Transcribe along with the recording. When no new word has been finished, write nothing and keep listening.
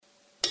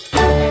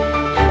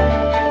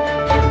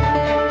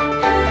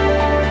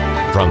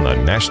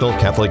National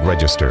Catholic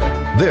Register.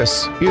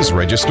 This is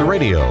Register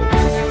Radio,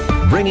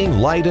 bringing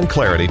light and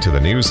clarity to the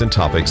news and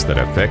topics that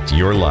affect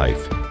your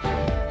life.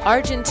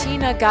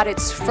 Argentina got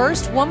its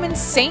first woman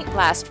saint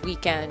last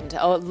weekend,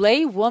 a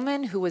lay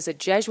woman who was a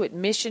Jesuit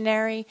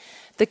missionary.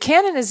 The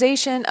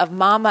canonization of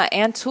Mama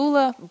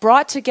Antula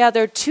brought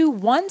together two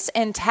once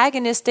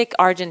antagonistic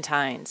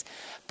Argentines,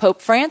 Pope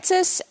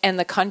Francis and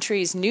the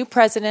country's new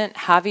president,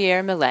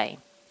 Javier Milei.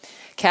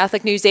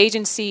 Catholic News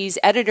Agency's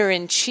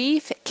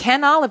editor-in-chief,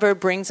 Ken Oliver,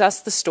 brings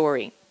us the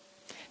story.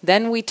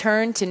 Then we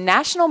turn to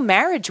National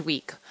Marriage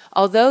Week.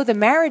 Although the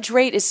marriage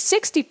rate is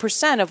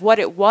 60% of what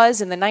it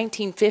was in the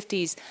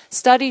 1950s,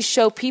 studies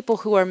show people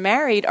who are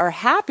married are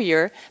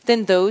happier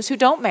than those who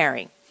don't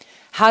marry.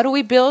 How do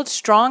we build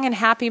strong and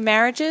happy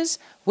marriages?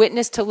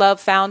 Witness to Love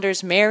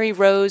founders Mary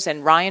Rose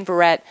and Ryan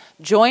Verret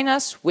join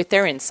us with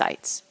their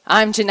insights.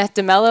 I'm Jeanette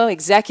DeMello,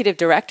 Executive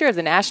Director of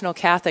the National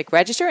Catholic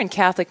Register and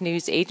Catholic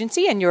News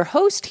Agency, and your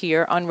host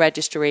here on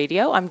Register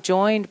Radio. I'm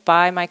joined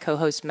by my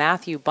co-host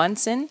Matthew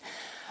Bunson,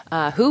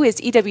 who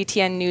is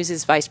EWTN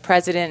News' Vice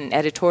President and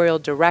Editorial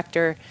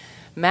Director.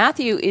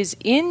 Matthew is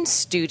in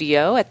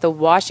studio at the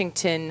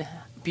Washington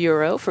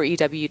Bureau for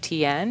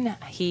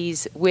EWTN.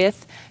 He's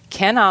with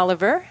Ken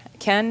Oliver.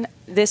 Ken,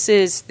 this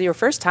is your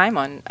first time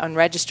on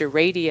Register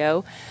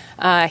Radio.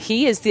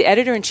 He is the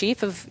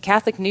editor-in-chief of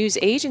Catholic News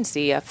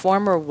Agency, a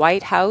former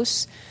White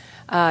House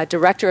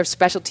director of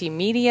specialty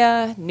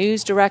media,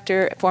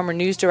 former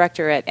news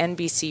director at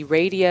NBC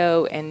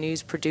Radio, and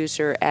news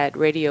producer at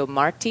Radio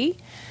Marti.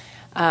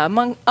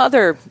 Among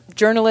other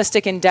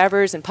journalistic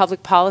endeavors and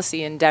public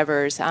policy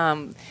endeavors.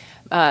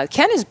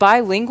 Ken is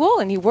bilingual,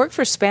 and he worked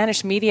for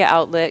Spanish media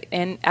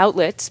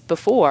outlets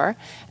before,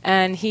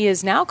 and he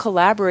is now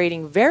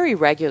collaborating very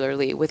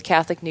regularly with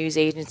Catholic News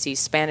Agency's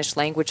Spanish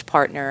language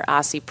partner,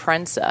 Así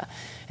Prensa.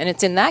 And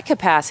it's in that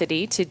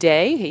capacity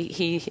today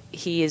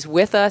he is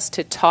with us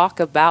to talk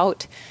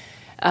about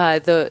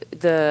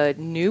the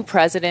new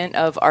president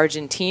of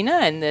Argentina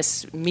and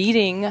this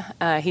meeting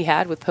he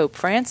had with Pope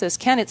Francis.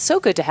 Ken, it's so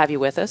good to have you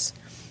with us.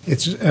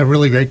 It's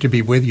really great to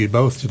be with you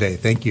both today.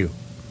 Thank you.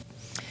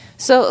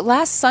 So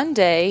last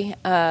Sunday,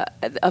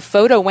 a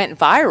photo went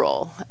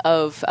viral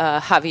of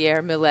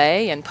Javier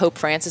Milei and Pope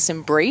Francis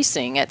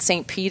embracing at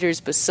St.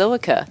 Peter's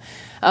Basilica.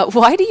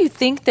 Why do you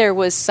think there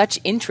was such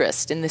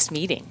interest in this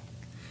meeting?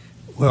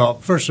 Well,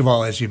 first of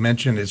all, as you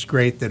mentioned, it's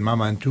great that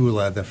Mama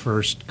Antula, the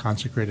first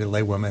consecrated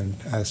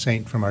laywoman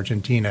saint from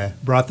Argentina,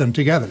 brought them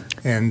together.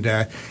 And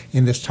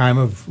in this time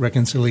of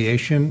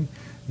reconciliation,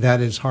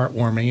 that is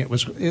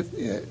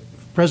heartwarming.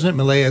 President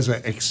Milei is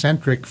an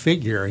eccentric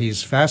figure.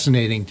 He's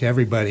fascinating to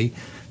everybody.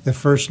 The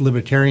first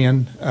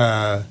libertarian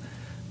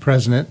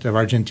president of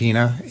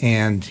Argentina,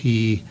 and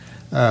he,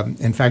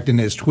 in fact, in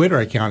his Twitter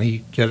account, he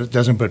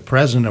doesn't put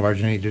president of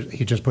Argentina.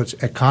 He just puts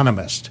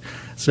economist.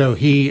 So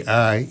he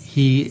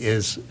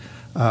is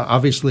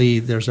obviously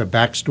there's a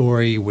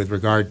backstory with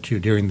regard to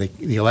during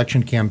the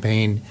election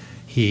campaign.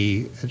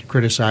 He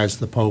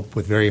criticized the Pope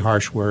with very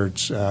harsh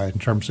words in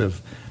terms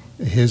of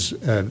his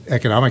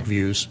economic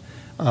views.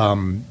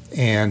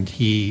 And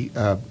he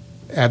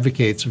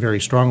advocates very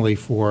strongly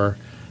for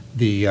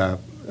the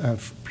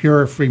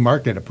pure free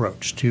market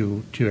approach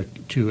to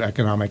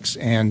economics,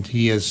 and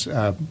he is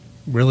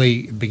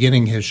really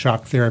beginning his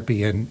shock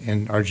therapy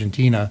in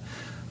Argentina.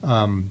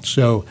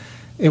 So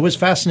it was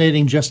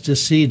fascinating just to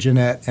see,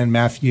 Jeanette and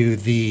Matthew,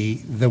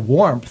 the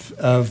warmth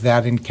of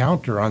that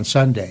encounter on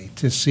Sunday,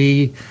 to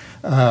see,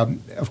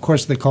 of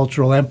course, the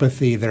cultural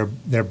empathy.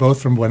 They're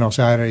both from Buenos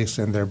Aires,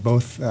 and they're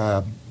both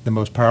the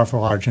most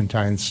powerful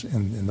Argentines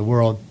in the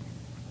world,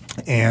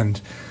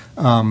 and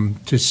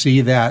to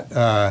see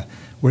that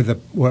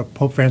where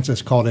Pope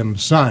Francis called him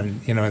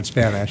son, in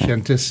Spanish,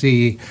 and to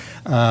see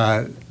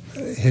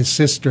his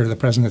sister, the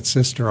president's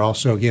sister,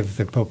 also give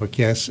the Pope a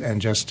kiss,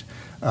 and just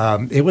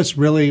it was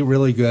really,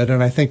 really good.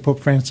 And I think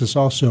Pope Francis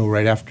also,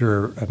 right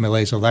after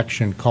Milei's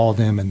election, called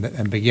him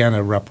and began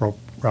a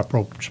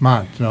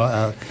rapprochement.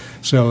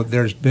 So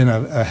there's been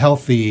a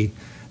healthy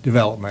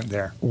development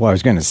there. Well, I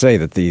was going to say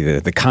that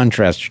the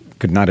contrast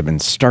could not have been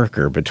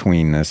starker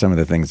between some of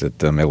the things that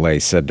Milei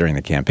said during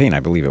the campaign. I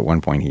believe at one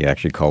point he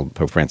actually called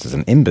Pope Francis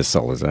an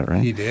imbecile. Is that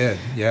right? He did,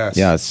 yes.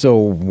 Yeah, so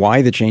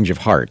why the change of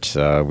heart?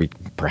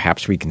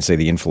 Perhaps we can say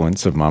the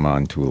influence of Mama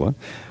Antula,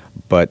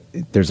 but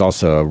there's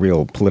also a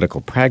real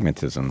political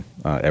pragmatism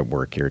at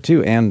work here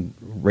too, and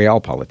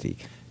realpolitik.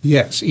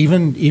 Yes,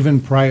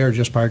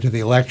 just prior to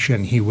the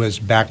election, he was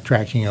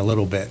backtracking a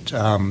little bit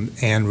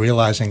and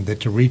realizing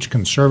that to reach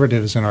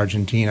conservatives in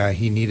Argentina,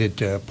 he needed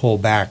to pull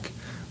back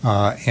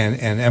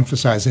and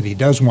emphasize that he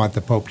does want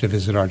the Pope to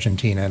visit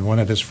Argentina. And one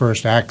of his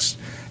first acts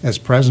as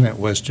president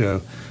was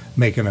to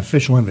make an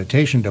official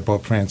invitation to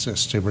Pope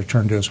Francis to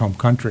return to his home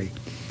country.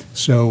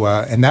 So,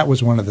 and that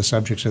was one of the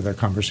subjects of their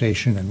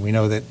conversation. And we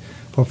know that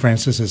Pope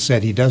Francis has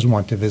said he does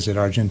want to visit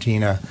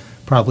Argentina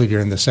probably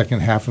during the second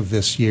half of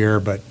this year,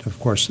 but of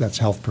course that's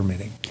health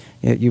permitting.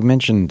 Yeah, you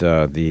mentioned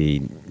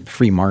the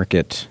free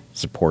market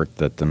support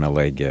that the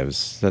Millet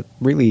gives that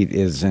really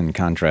is in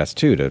contrast,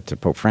 too, to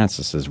Pope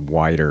Francis's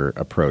wider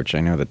approach.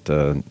 I know that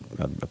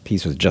a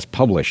piece was just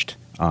published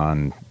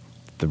on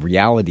the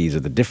realities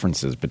of the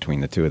differences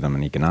between the two of them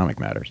in economic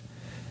matters.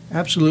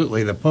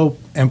 Absolutely. The Pope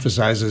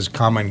emphasizes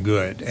common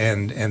good,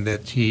 and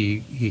that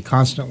he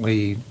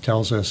constantly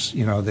tells us,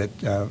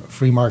 that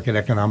free market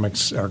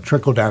economics or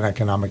trickle-down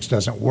economics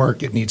doesn't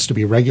work. It needs to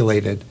be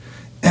regulated,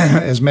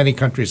 as many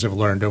countries have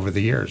learned over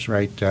the years,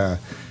 right?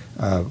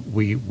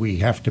 We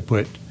have to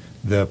put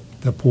the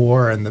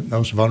poor and the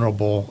most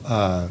vulnerable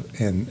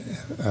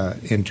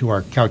into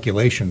our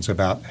calculations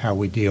about how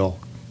we deal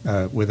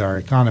with our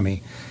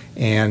economy.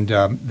 And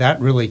that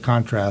really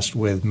contrasts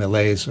with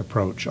Millet's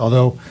approach.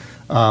 Although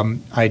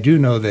I do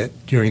know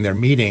that during their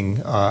meeting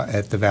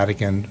at the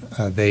Vatican,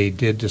 they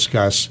did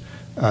discuss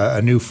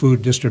a new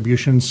food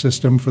distribution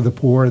system for the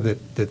poor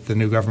that the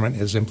new government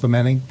is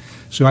implementing.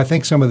 So I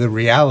think some of the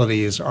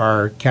realities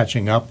are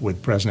catching up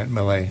with President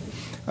Millet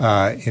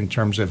in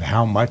terms of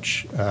how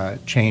much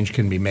change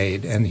can be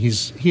made. And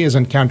he is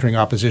encountering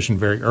opposition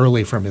very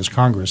early from his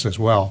Congress as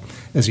well,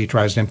 as he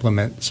tries to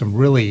implement some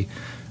really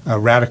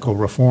radical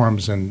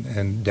reforms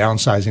and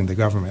downsizing the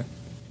government.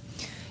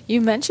 You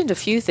mentioned a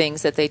few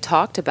things that they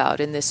talked about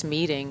in this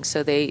meeting.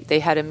 So they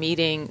had a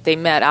meeting. They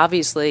met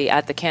obviously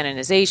at the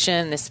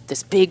canonization,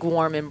 this big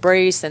warm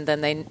embrace, and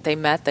then they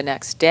met the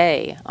next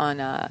day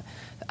on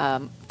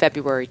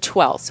February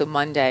 12th, so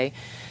Monday.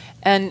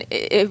 And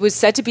it was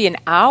said to be an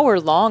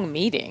hour-long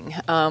meeting,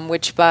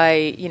 which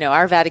by,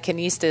 our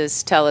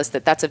Vaticanistas tell us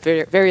that that's a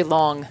very, very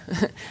long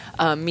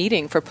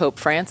meeting for Pope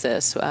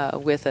Francis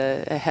with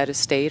a head of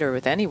state or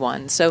with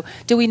anyone. So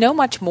do we know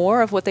much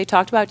more of what they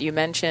talked about? You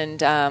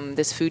mentioned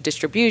this food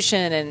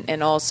distribution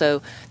and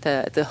also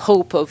the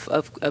hope of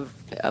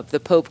the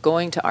Pope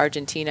going to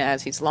Argentina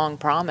as he's long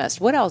promised.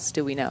 What else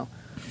do we know?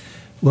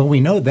 Well,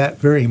 we know that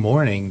very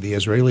morning the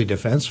Israeli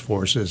Defense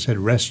Forces had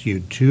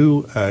rescued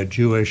two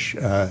Jewish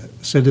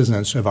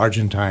citizens of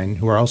Argentine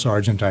who are also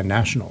Argentine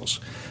nationals.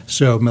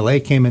 So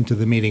Millet came into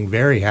the meeting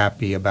very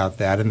happy about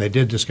that, and they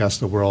did discuss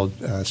the world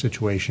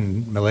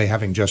situation, Millet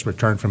having just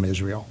returned from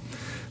Israel.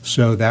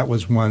 So that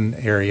was one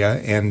area,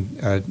 and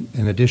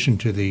in addition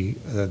to the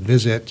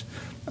visit,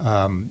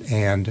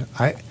 and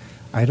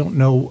I don't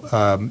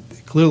know,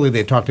 clearly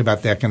they talked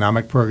about the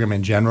economic program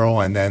in general,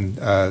 and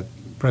then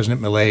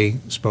President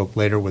Millet spoke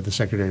later with the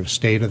Secretary of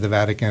State of the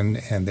Vatican,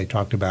 and they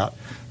talked about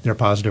their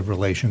positive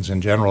relations in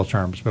general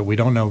terms. But we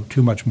don't know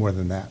too much more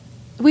than that.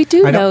 We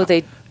do know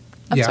they.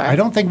 Sorry. I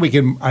don't think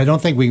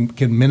we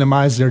can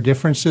minimize their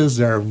differences.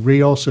 There are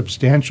real,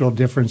 substantial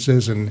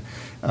differences, and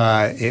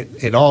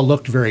it all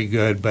looked very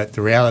good. But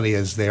the reality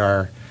is they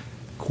are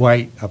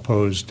quite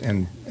opposed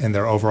in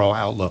their overall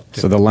outlook.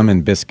 So the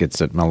lemon biscuits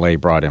that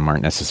Millet brought him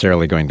aren't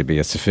necessarily going to be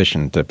a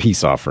sufficient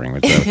peace offering,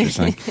 is that what you're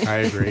saying? I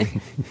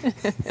agree.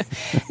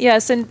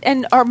 Yes,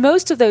 and are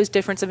most of those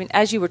differences,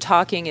 as you were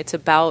talking, it's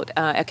about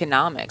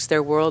economics.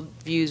 Their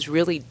worldviews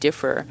really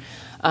differ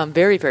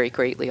very, very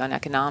greatly on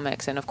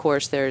economics. And, of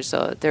course, there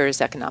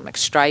is economic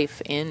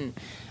strife in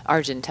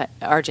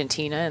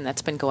Argentina, and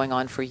that's been going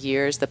on for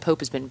years. The Pope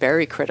has been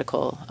very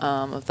critical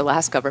of the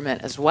last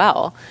government as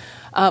well.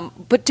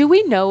 But do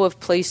we know of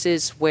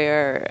places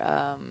where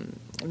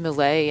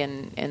Millet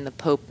and the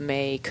Pope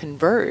may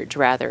converge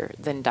rather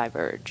than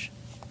diverge?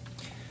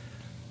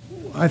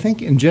 I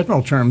think in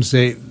general terms,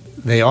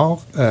 they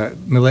all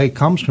Millet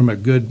comes from a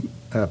good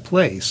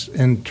place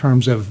in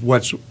terms of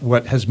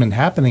what has been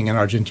happening in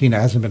Argentina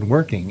hasn't been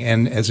working.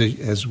 And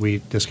as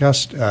we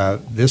discussed,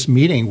 this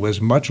meeting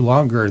was much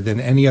longer than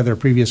any other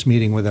previous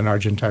meeting with an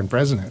Argentine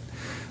president.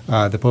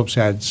 The Pope's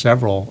had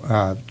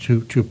several,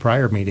 two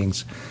prior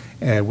meetings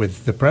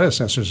with the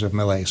predecessors of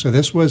Millet. So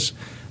this was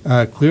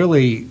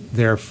clearly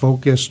they're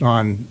focused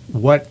on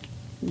what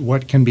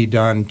can be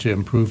done to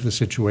improve the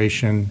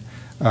situation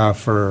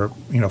for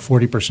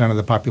 40% of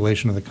the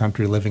population of the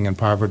country living in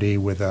poverty,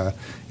 with a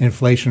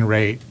inflation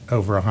rate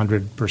over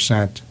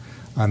 100%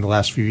 on the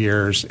last few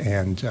years,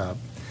 and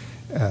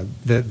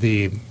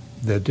the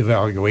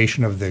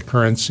devaluation of the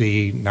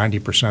currency,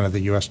 90% of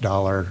the U.S.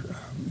 dollar,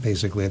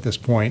 basically at this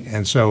point.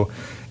 And so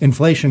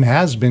inflation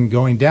has been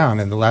going down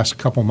in the last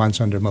couple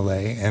months under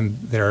Millet, and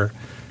there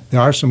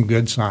are some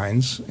good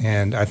signs,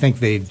 and I think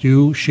they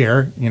do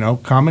share,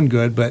 common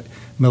good, but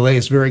Millet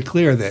is very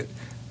clear that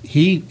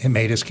he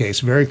made his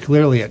case very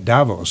clearly at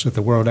Davos at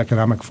the World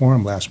Economic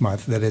Forum last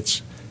month that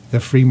it's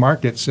the free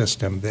market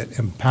system that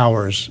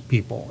empowers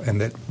people and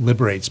that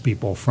liberates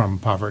people from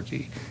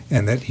poverty,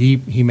 and that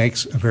he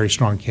makes a very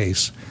strong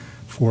case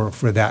for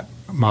that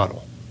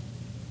model.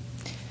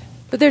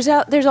 But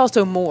there's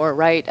also more,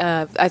 right?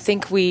 I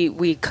think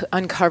we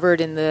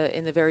uncovered in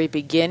the very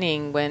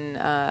beginning when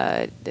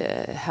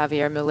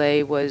Javier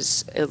Millet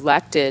was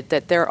elected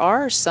that there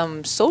are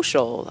some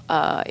social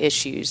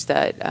issues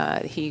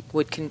that he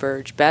would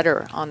converge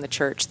better on the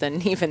church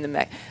than even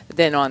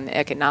than on the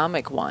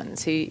economic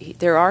ones.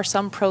 There are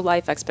some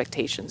pro-life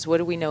expectations. What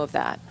do we know of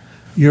that?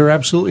 You're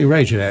absolutely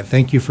right, Jeanette.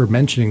 Thank you for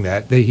mentioning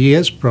that. He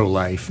is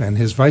pro-life, and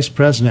his vice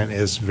president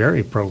is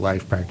very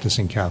pro-life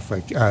practicing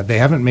Catholic. They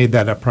haven't made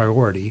that a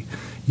priority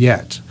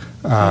yet,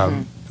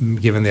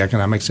 given the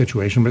economic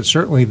situation, but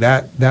certainly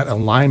that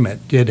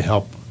alignment did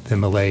help the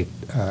Millet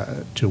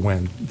to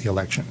win the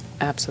election.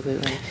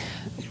 Absolutely.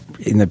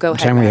 In the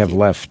time we have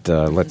left,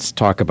 let's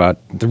talk about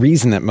the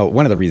reason that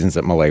one of the reasons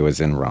that Millet was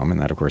in Rome,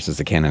 and that, of course, is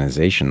the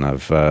canonization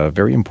of a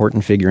very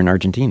important figure in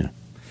Argentina.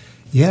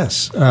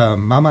 Yes,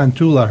 Mama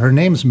Antula. Her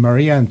name's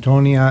Maria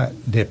Antonia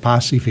de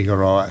Paz y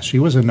Figueroa. She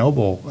was a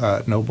noble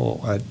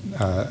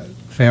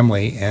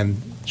family,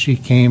 and she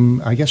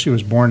came. I guess she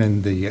was born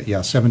in the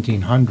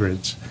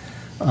 1700s.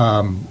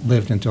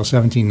 Lived until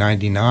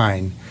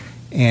 1799,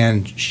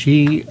 and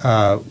she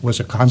was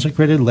a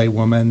consecrated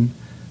laywoman.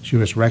 She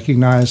was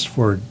recognized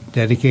for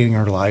dedicating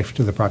her life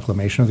to the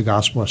proclamation of the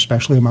gospel,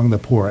 especially among the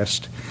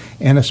poorest,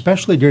 and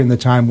especially during the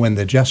time when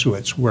the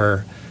Jesuits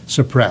were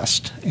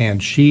suppressed.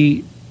 And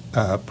she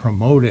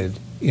promoted,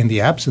 in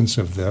the absence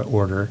of the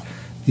order,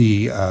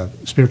 the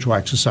spiritual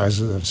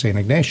exercises of St.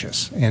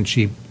 Ignatius. And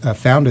she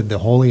founded the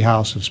Holy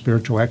House of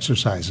Spiritual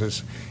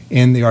Exercises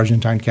in the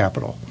Argentine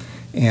capital.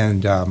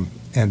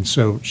 And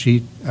so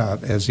she,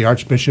 as the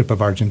Archbishop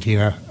of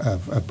Argentina,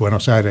 of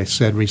Buenos Aires,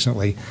 said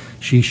recently,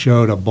 she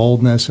showed a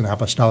boldness and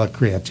apostolic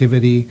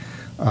creativity,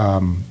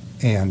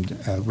 and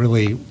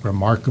really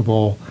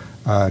remarkable,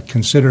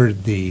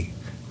 considered the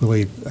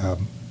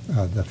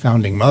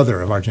founding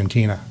mother of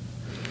Argentina.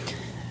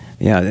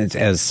 Yeah,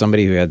 as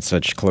somebody who had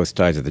such close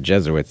ties to the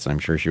Jesuits, I'm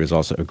sure she was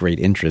also a great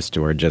interest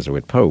to our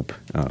Jesuit Pope,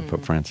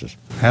 Pope Francis.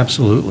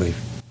 Absolutely.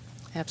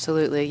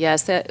 Absolutely,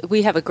 yes.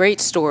 We have a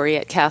great story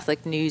at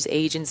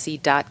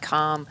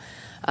CatholicNewsAgency.com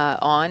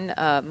on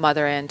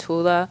Mother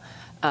Antula.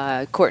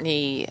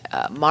 Courtney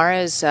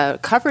Mares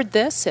covered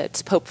this.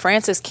 It's Pope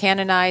Francis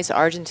canonized,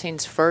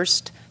 Argentina's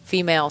first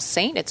female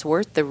saint. It's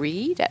worth the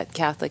read at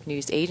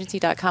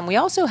CatholicNewsAgency.com. We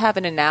also have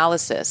an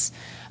analysis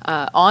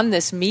on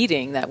this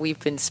meeting that we've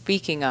been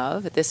speaking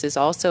of. This is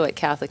also at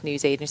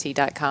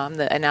CatholicNewsAgency.com.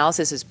 The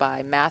analysis is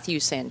by Matthew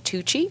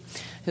Santucci,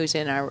 who's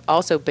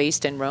also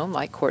based in Rome,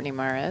 like Courtney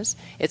Mares.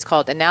 It's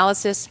called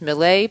Analysis,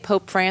 Millet,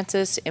 Pope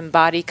Francis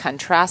Embody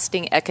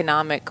Contrasting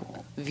Economic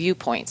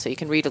Viewpoints. So you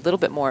can read a little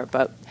bit more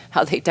about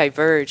how they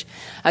diverge.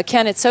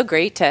 Ken, it's so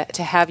great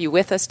to have you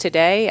with us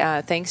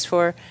today. Thanks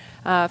for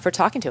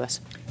talking to us.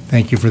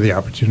 Thank you for the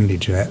opportunity,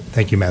 Jeanette.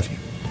 Thank you, Matthew.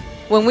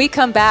 When we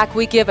come back,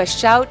 we give a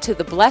shout to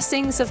the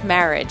blessings of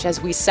marriage as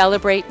we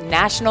celebrate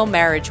National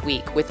Marriage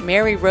Week with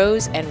Mary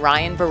Rose and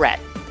Ryan Verret.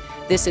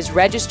 This is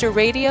Register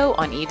Radio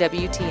on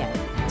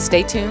EWTN.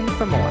 Stay tuned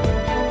for more.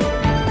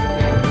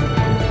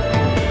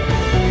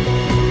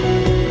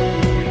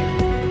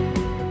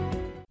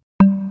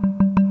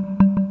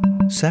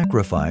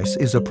 Sacrifice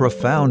is a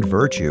profound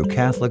virtue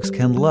Catholics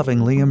can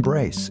lovingly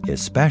embrace,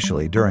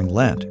 especially during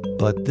Lent.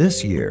 But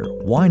this year,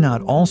 why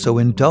not also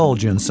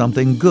indulge in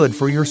something good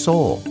for your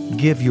soul?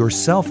 Give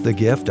yourself the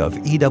gift of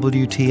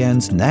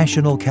EWTN's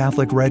National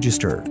Catholic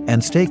Register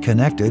and stay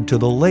connected to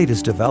the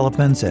latest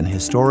developments and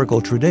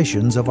historical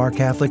traditions of our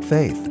Catholic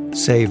faith.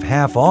 Save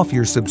half off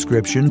your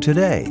subscription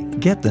today.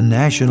 Get the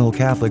National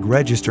Catholic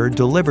Register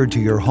delivered to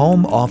your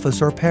home,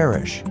 office, or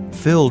parish,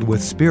 filled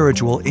with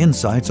spiritual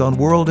insights on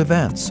world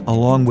events,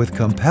 along with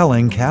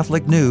compelling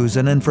Catholic news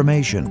and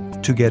information.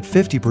 To get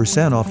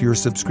 50% off your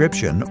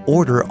subscription,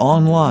 order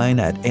online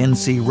at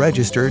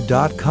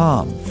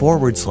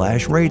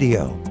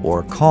ncregister.com/radio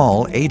or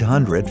call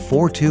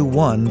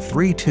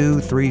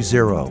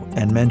 800-421-3230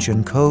 and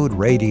mention code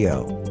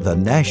RADIO. The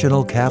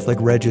National Catholic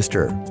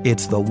Register.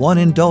 It's the one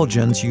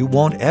indulgence you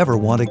won't ever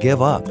want to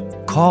give up.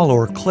 Call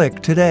or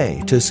click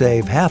today to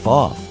save half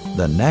off.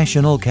 The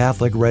National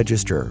Catholic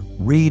Register.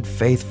 Read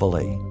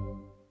faithfully.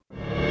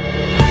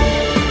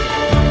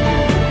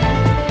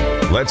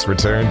 Let's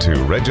return to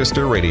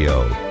Register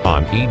Radio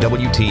on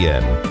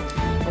EWTN.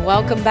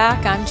 Welcome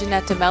back. I'm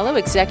Jeanette DeMello,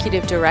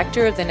 Executive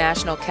Director of the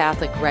National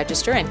Catholic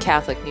Register and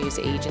Catholic News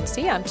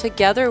Agency. I'm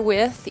together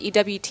with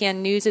EWTN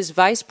News'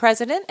 Vice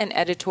President and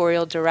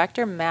Editorial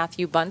Director,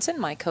 Matthew Bunson,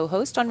 my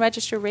co-host on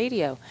Register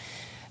Radio.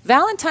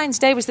 Valentine's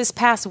Day was this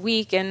past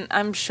week, and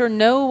I'm sure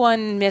no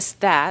one missed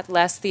that,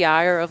 lest the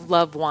ire of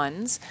loved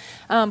ones.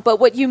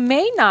 But what you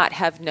may not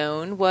have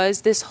known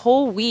was this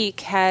whole week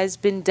has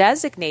been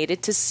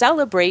designated to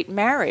celebrate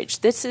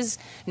marriage. This is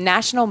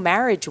National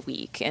Marriage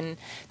Week, and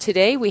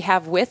today we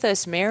have with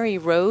us Mary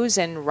Rose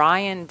and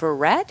Ryan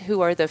Verret,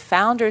 who are the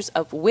founders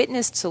of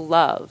Witness to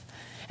Love,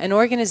 an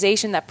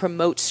organization that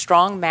promotes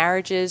strong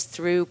marriages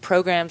through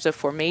programs of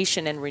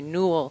formation and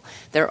renewal.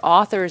 They're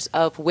authors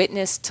of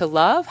Witness to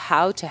Love,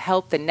 How to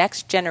Help the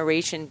Next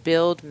Generation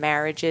Build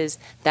Marriages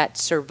That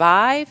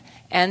Survive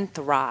and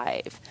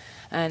Thrive.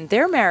 And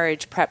their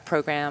marriage prep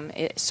program,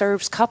 it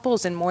serves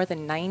couples in more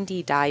than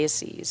 90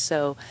 dioceses.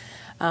 So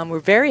We're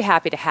very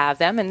happy to have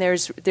them, and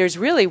there's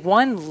really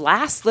one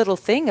last little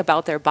thing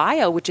about their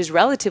bio, which is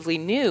relatively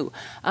new.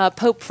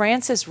 Pope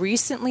Francis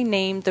recently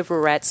named the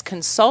Verrets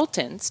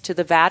consultants to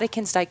the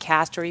Vatican's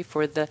dicastery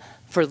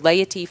for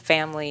laity,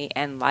 family,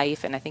 and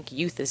life, and I think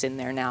youth is in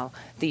there now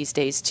these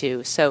days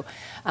too. So,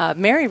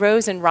 Mary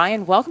Rose and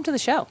Ryan, welcome to the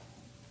show.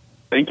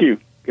 Thank you.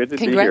 Good to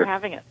be here. For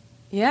having us.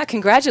 Yeah,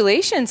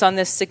 congratulations on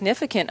this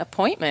significant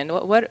appointment.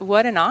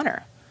 What an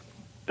honor.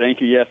 Thank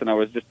you. Yes, and I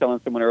was just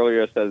telling someone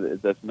earlier, I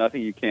said that's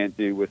nothing you can't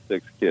do with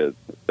 6 kids.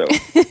 So,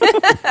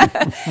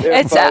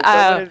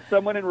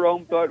 someone in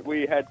Rome thought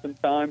we had some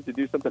time to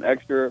do something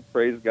extra.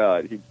 Praise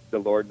God. The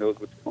Lord knows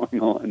what's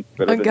going on.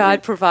 And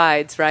God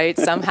provides, right?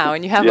 Somehow,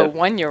 and you have a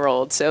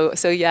 1-year-old,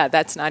 so yeah,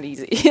 that's not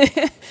easy.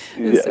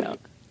 Yes. So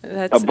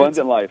that's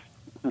abundant life.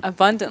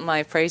 Abundant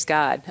life. Praise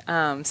God.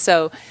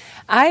 So,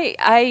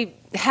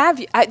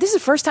 this is the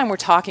first time we're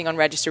talking on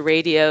Register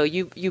Radio.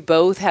 You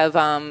both have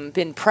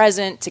been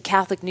present to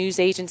Catholic News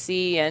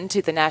Agency and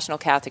to the National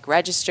Catholic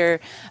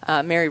Register.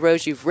 Mary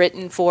Rose, you've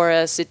written for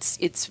us.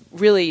 It's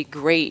really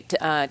great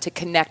to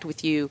connect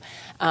with you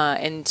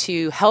and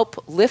to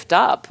help lift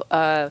up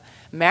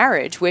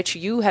marriage, which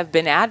you have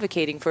been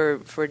advocating for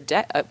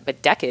a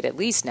decade at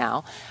least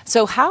now.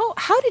 So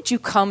how did you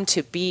come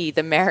to be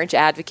the marriage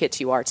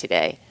advocates you are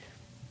today?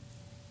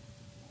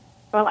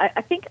 Well,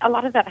 I think a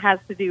lot of that has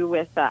to do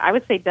with, I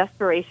would say,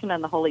 desperation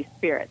and the Holy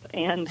Spirit.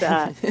 And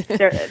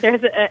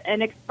there's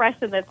an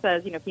expression that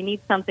says, if you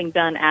need something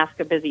done, ask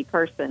a busy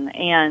person.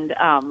 And,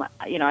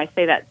 I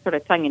say that sort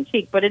of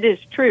tongue-in-cheek, but it is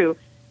true.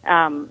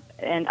 And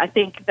I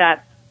think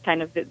that's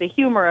kind of the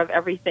humor of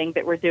everything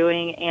that we're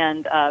doing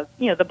and,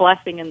 the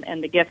blessing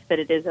and the gift that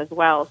it is as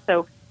well.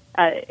 So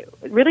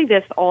really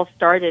this all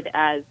started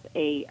as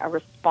a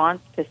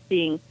response to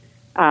seeing,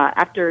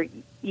 after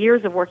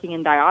years of working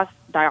in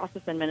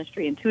diocesan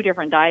ministry in 2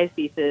 different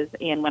dioceses,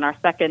 and when our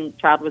second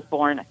child was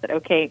born, I said,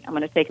 okay, I'm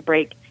going to take a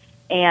break,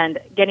 and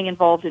getting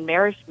involved in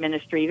marriage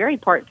ministry very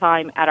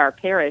part-time at our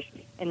parish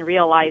and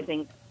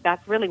realizing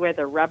that's really where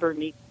the rubber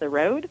meets the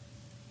road,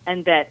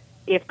 and that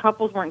if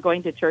couples weren't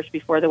going to church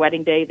before the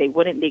wedding day, they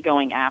wouldn't be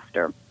going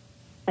after,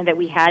 and that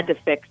we had to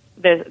fix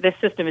this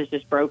system is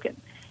just broken.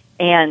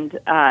 And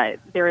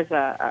there is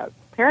a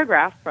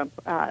paragraph from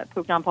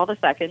Pope John Paul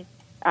II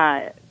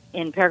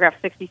in paragraph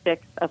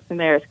 66 of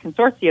Summaris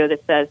Consortio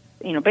that says,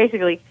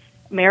 basically,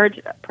 marriage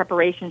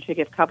preparation should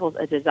give couples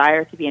a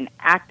desire to be an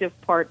active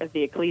part of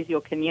the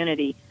ecclesial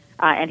community.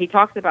 And he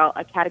talks about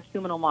a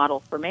catechumenal model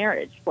for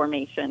marriage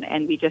formation.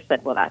 And we just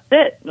said, well, that's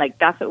it.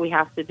 That's what we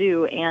have to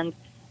do. And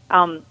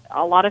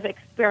a lot of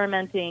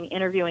experimenting,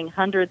 interviewing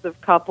hundreds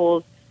of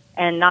couples,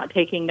 and not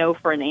taking no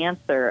for an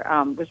answer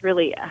was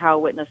really how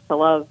Witness to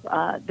Love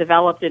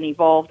developed and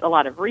evolved. A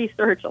lot of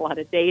research, a lot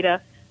of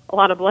data, a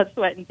lot of blood,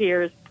 sweat, and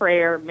tears,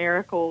 prayer,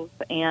 miracles,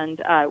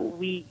 and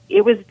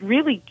it was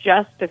really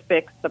just to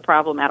fix the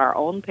problem at our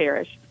own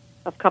parish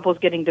of couples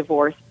getting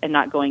divorced and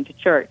not going to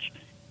church.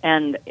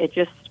 And it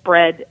just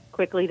spread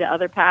quickly to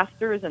other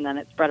pastors, and then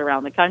it spread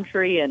around the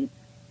country, and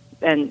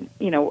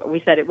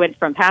we said it went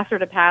from pastor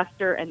to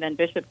pastor and then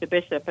bishop to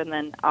bishop, and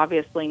then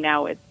obviously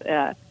now it's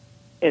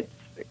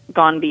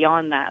gone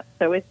beyond that.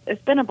 So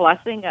it's been a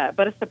blessing,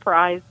 but a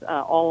surprise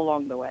all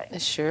along the way.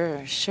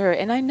 Sure.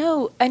 And I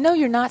know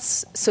you're not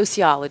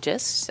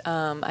sociologists.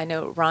 I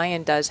know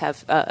Ryan does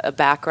have a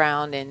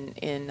background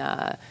in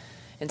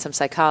some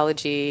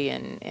psychology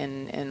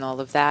and all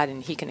of that,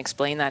 and he can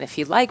explain that if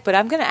he'd like. But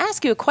I'm going to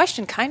ask you a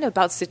question kind of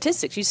about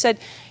statistics. You said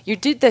you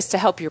did this to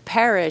help your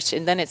parish,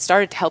 and then it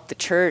started to help the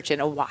church in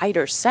a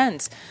wider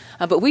sense.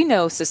 But we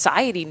know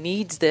society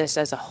needs this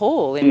as a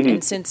whole.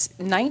 And since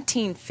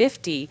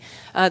 1950,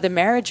 the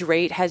marriage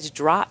rate has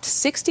dropped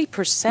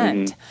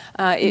 60%.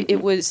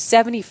 It was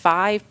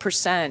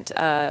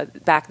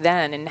 75% back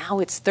then, and now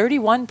it's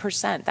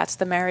 31%. That's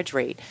the marriage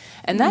rate.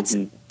 And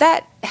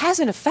that has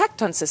an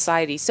effect on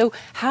society. So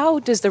how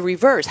does the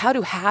reverse, how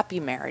do happy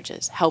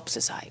marriages help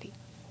society?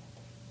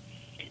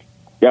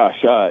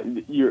 Gosh,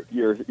 you're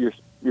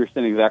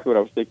saying exactly what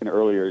I was thinking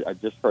earlier. I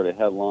just heard a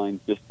headline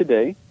just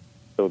today.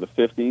 So the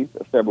 15th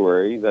of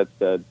February, that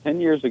said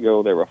 10 years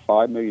ago, there were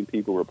 5 million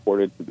people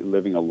reported to be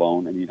living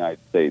alone in the United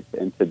States.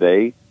 And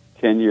today,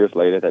 10 years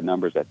later, that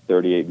number is at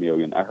 38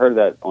 million. I heard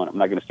that I'm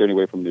not going to steer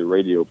away from the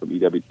radio, from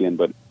EWTN,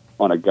 but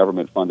on a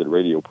government-funded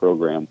radio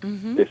program.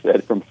 They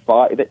said from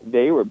 5,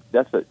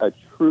 that's a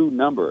true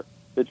number.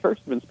 The church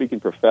has been speaking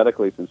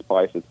prophetically since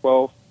Pius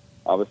XII,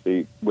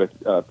 obviously with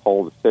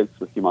Paul VI,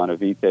 with Humana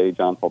Vitae,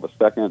 John Paul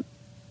II.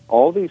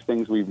 All these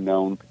things we've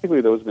known,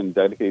 particularly those who have been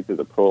dedicated to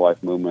the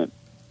pro-life movement,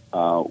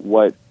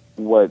 what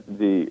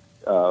the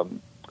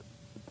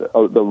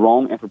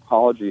wrong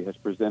anthropology has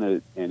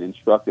presented and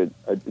instructed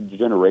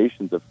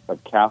generations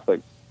of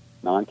Catholics,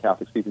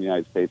 non-Catholics people in the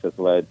United States has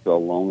led to a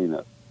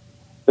loneliness.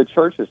 The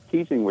church is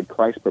teaching what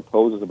Christ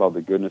proposes about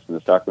the goodness and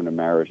the sacrament of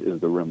marriage is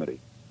the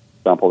remedy.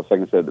 John Paul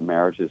II said that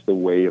marriage is the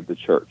way of the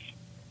church.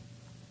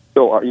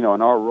 So, in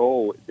our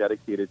role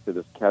dedicated to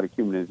this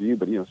catechumenate view,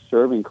 but,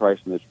 serving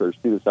Christ in the church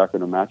through the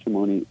sacrament of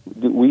matrimony,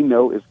 we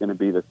know is going to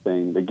be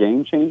the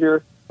game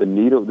changer,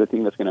 the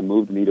thing that's going to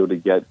move the needle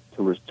to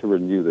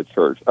renew the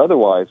church.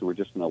 Otherwise, we're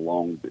just in a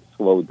long,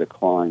 slow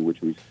decline,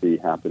 which we see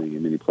happening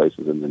in many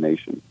places in the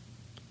nation.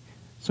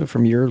 So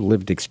from your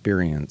lived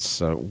experience,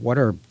 what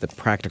are the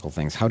practical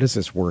things? How does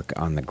this work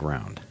on the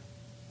ground?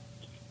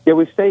 Yeah,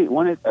 we say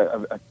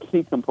a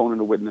key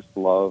component of witness to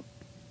love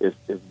is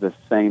the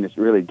saying. It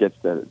really gets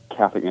the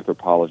Catholic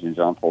anthropology and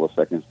John Paul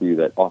II's view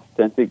that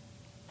authentic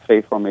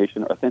faith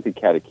formation, authentic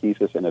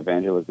catechesis, and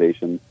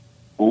evangelization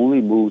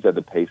only moves at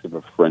the pace of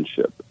a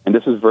friendship. And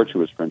this is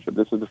virtuous friendship.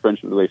 This is the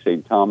friendship the way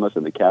St. Thomas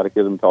and the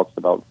Catechism talks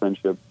about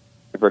friendship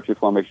and virtue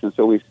formation.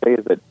 So we say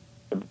is that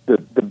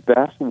the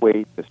best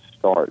way to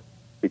start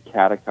to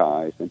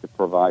catechize and to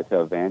provide,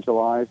 to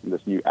evangelize in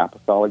this new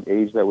apostolic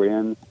age that we're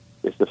in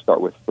is to start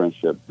with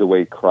friendship. The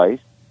way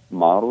Christ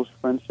models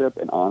friendship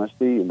and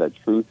honesty, and that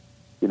truth,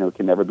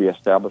 can never be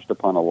established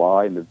upon a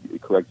lie and the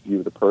correct view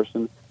of the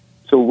person.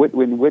 So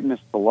when witness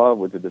to love,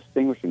 the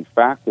distinguishing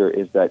factor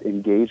is that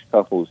engaged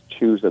couples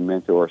choose a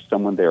mentor or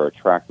someone they're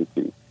attracted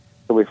to.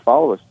 So we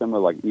follow a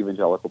similar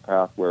evangelical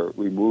path where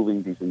we're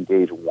moving these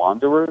engaged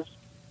wanderers,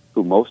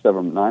 who most of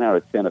them, 9 out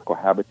of 10, are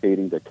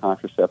cohabitating, they're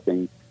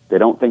contracepting, they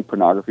don't think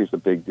pornography is a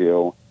big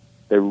deal.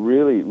 They're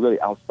really,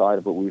 really outside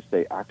of what we would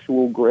say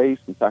actual grace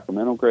and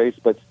sacramental grace,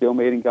 but still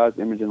made in God's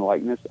image and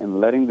likeness, and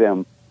letting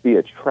them be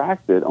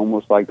attracted,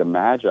 almost like the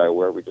Magi,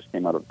 where we just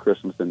came out of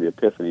Christmas and the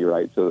Epiphany,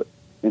 right? So,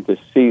 and to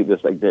see this,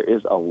 there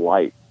is a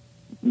light.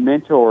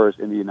 Mentors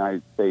in the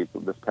United States,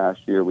 this past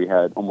year, we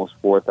had almost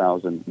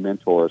 4,000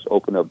 mentors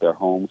open up their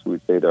homes. We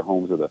would say their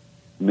homes are the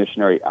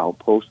missionary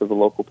outposts of the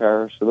local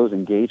parish. So those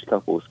engaged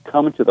couples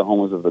come into the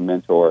homes of the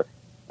mentor,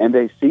 and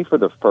they see for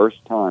the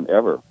first time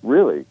ever,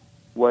 really,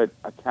 what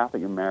a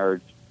Catholic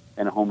marriage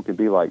and a home can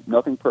be like.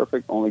 Nothing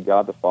perfect, only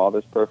God the Father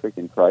is perfect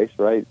in Christ,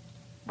 right?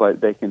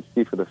 But they can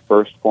see for the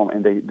first form,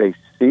 and they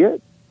see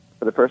it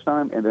for the first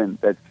time, and then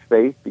that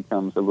faith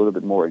becomes a little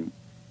bit more in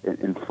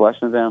flesh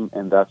in them,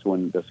 and that's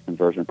when this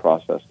conversion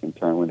process can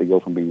turn, when they go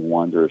from being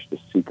wanderers to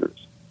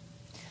seekers.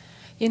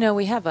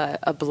 We have a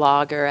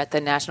blogger at the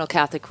National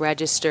Catholic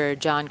Register,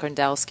 John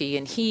Grandelsky,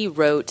 and he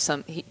wrote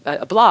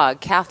a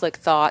blog, Catholic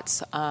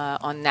Thoughts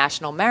on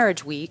National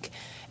Marriage Week.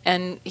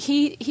 And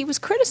he was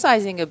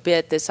criticizing a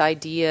bit this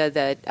idea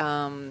that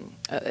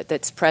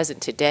that's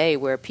present today,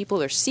 where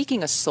people are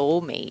seeking a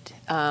soulmate,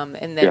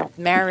 and that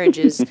marriage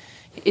is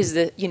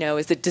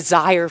the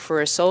desire for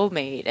a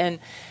soulmate, and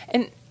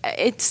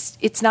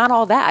it's not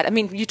all that. I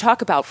mean, you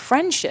talk about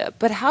friendship,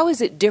 but how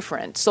is it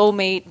different,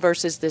 soulmate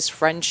versus this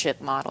friendship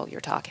model you're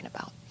talking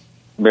about?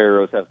 Mary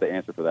Rose has the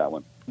answer for that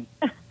one.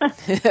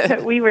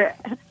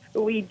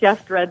 We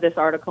just read this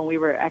article, and we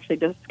were actually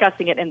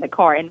discussing it in the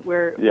car, and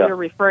we're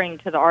referring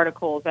to the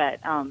article that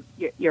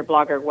your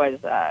blogger was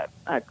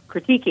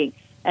critiquing.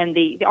 And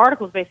the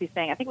article is basically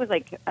saying, I think it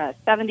was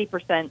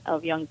 70%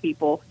 of young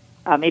people,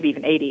 maybe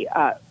even 80,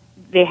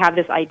 they have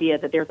this idea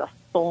that there's a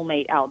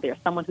soulmate out there,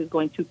 someone who's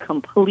going to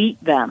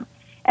complete them.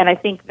 And I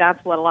think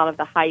that's what a lot of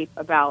the hype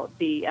about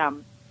the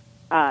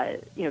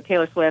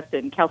Taylor Swift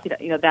and Kelsey,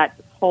 that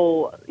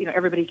whole,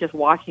 everybody's just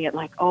watching it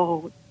like,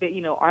 are they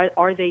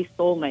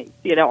soulmates?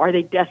 Are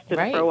they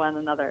destined for one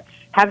another?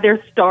 Have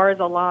their stars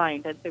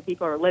aligned? And so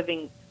people are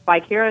living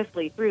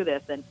vicariously through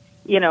this. And,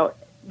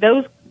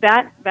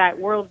 that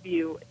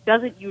worldview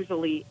doesn't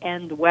usually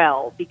end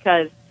well,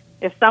 because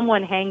if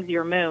someone hangs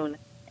your moon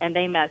and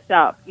they mess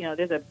up,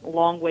 there's a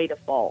long way to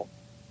fall.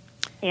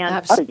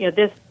 And,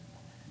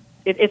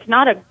 it's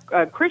not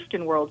a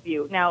Christian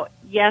worldview. Now,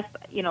 yes,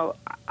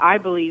 I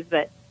believe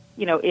that,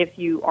 if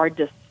you are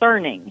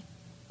discerning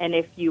and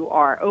if you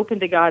are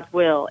open to God's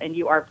will and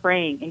you are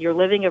praying and you're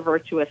living a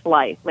virtuous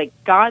life,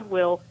 God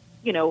will,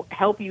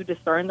 help you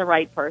discern the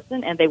right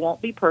person, and they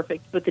won't be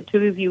perfect, but the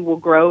two of you will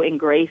grow in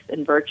grace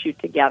and virtue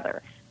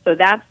together. So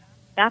that's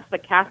the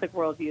Catholic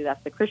worldview.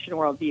 That's the Christian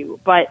worldview.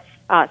 But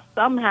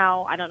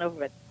somehow, I don't know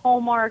if it's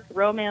Hallmark,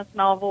 romance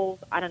novels,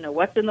 I don't know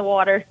what's in the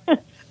water,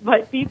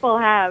 but people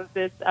have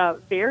this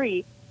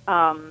very,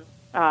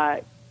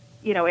 I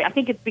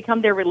think it's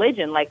become their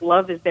religion, like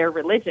love is their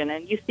religion.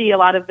 And you see a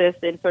lot of this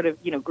in sort of,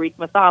 Greek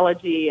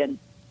mythology, and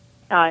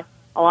a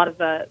lot of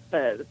the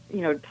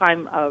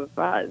time of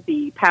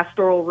the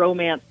pastoral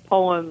romance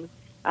poems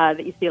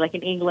that you see like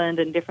in England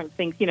and different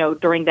things,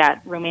 during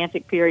that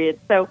romantic period.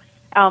 So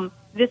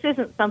this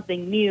isn't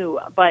something new,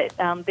 but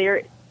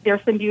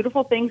there's some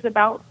beautiful things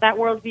about that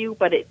worldview,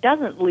 but it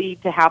doesn't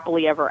lead to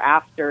happily ever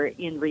after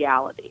in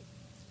reality.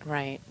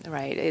 Right.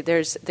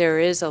 There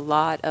is a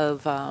lot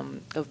of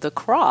the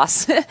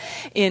cross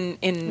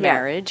in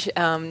marriage,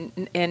 and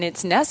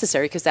it's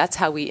necessary because that's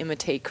how we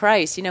imitate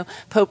Christ.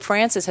 Pope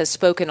Francis has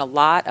spoken a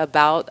lot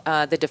about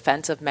the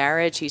defense of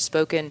marriage. He's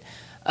spoken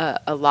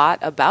a lot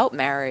about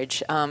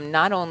marriage,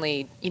 not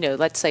only,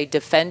 let's say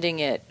defending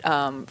it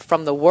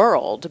from the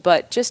world,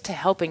 but just to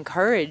help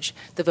encourage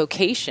the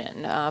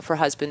vocation for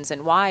husbands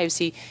and wives.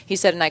 He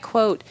said, and I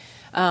quote,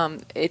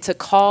 it's a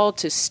call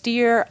to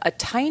steer a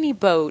tiny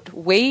boat,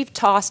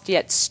 wave-tossed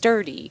yet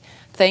sturdy,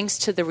 thanks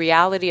to the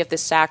reality of the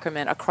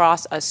sacrament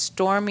across a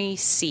stormy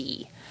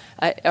sea.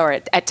 Or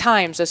at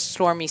times a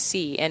stormy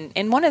sea.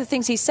 And one of the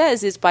things he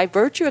says is by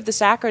virtue of the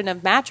sacrament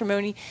of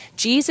matrimony,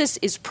 Jesus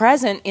is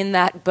present in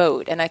that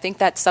boat. And I think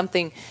that's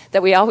something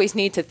that we always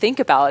need to think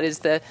about, is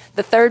the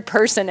third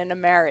person in a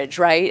marriage,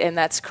 right? And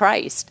that's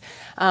Christ.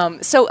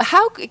 So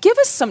give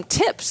us some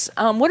tips.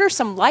 What are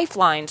some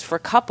lifelines for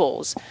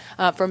couples,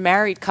 for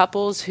married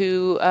couples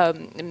who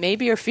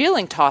maybe are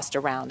feeling tossed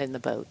around in the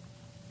boat?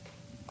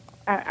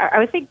 I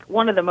would think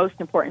one of the most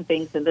important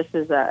things, and this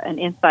is an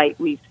insight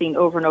we've seen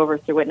over and over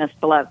through Witness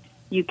to Love,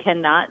 you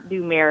cannot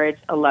do marriage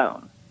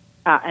alone.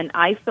 An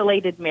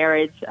isolated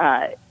marriage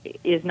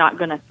is not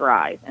going to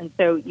thrive. And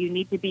so you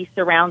need to be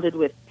surrounded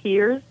with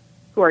peers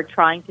who are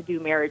trying to do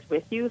marriage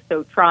with you,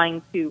 so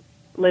trying to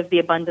live the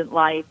abundant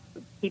life,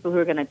 people who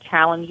are going to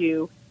challenge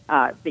you,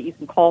 that you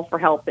can call for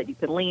help, that you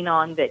can lean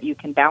on, that you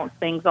can bounce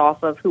things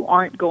off of, who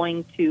aren't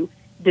going to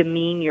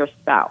demean your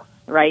spouse,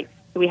 right?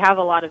 So we have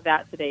a lot of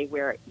that today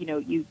where,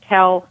 you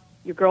tell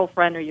your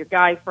girlfriend or your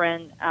guy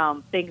friend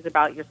things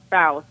about your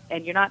spouse,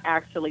 and you're not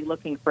actually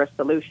looking for a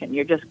solution.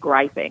 You're just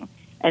griping.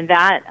 And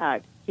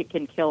that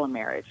can kill a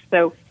marriage.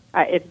 So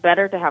it's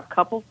better to have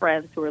couple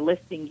friends who are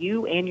lifting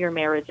you and your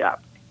marriage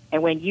up.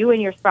 And when you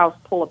and your spouse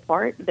pull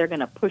apart, they're going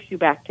to push you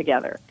back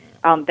together.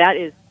 That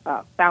is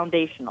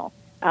foundational.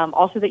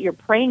 Also, that you're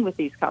praying with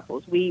these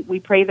couples.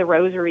 We pray the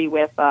rosary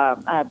with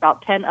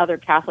about 10 other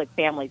Catholic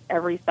families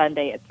every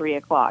Sunday at 3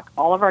 o'clock.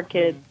 All of our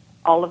kids,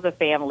 all of the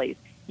families.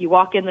 You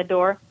walk in the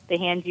door, they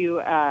hand you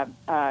a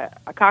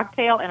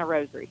cocktail and a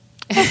rosary.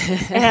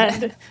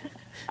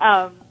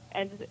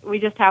 And we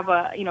just have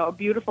a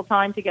beautiful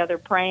time together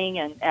praying,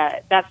 and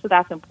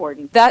that's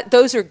important.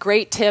 Those are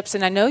great tips,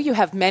 and I know you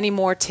have many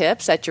more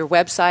tips at your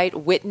website,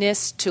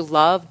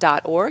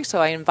 witnesstolove.org. So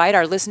I invite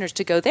our listeners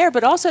to go there,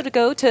 but also to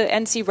go to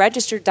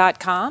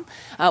ncregister.com.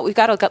 We've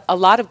got a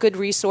lot of good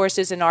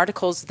resources and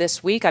articles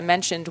this week. I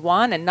mentioned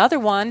one. Another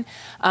one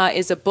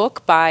is a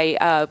book by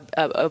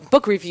a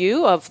book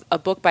review of a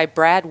book by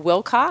Brad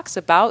Wilcox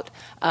about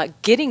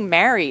getting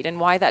married and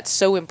why that's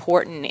so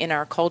important in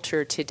our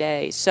culture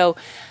today. So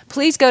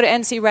please go to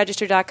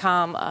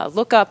ncregister.com,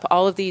 look up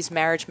all of these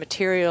marriage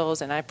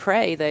materials, and I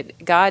pray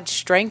that God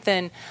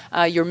strengthen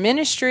your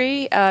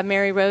ministry,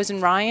 Mary Rose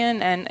and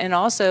Ryan, and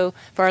also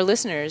for our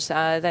listeners,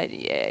 that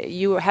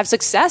you have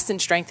success in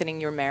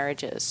strengthening your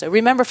marriages. So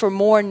remember, for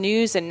more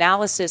news,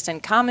 analysis,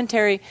 and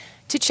commentary,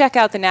 to check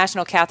out the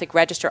National Catholic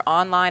Register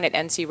online at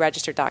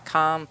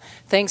ncregister.com.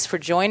 Thanks for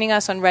joining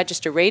us on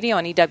Register Radio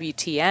on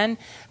EWTN.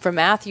 For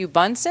Matthew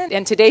Bunson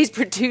and today's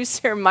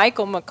producer,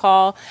 Michael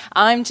McCall,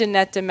 I'm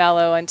Jeanette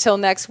DeMello. Until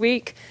next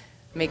week,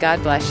 may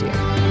God bless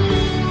you.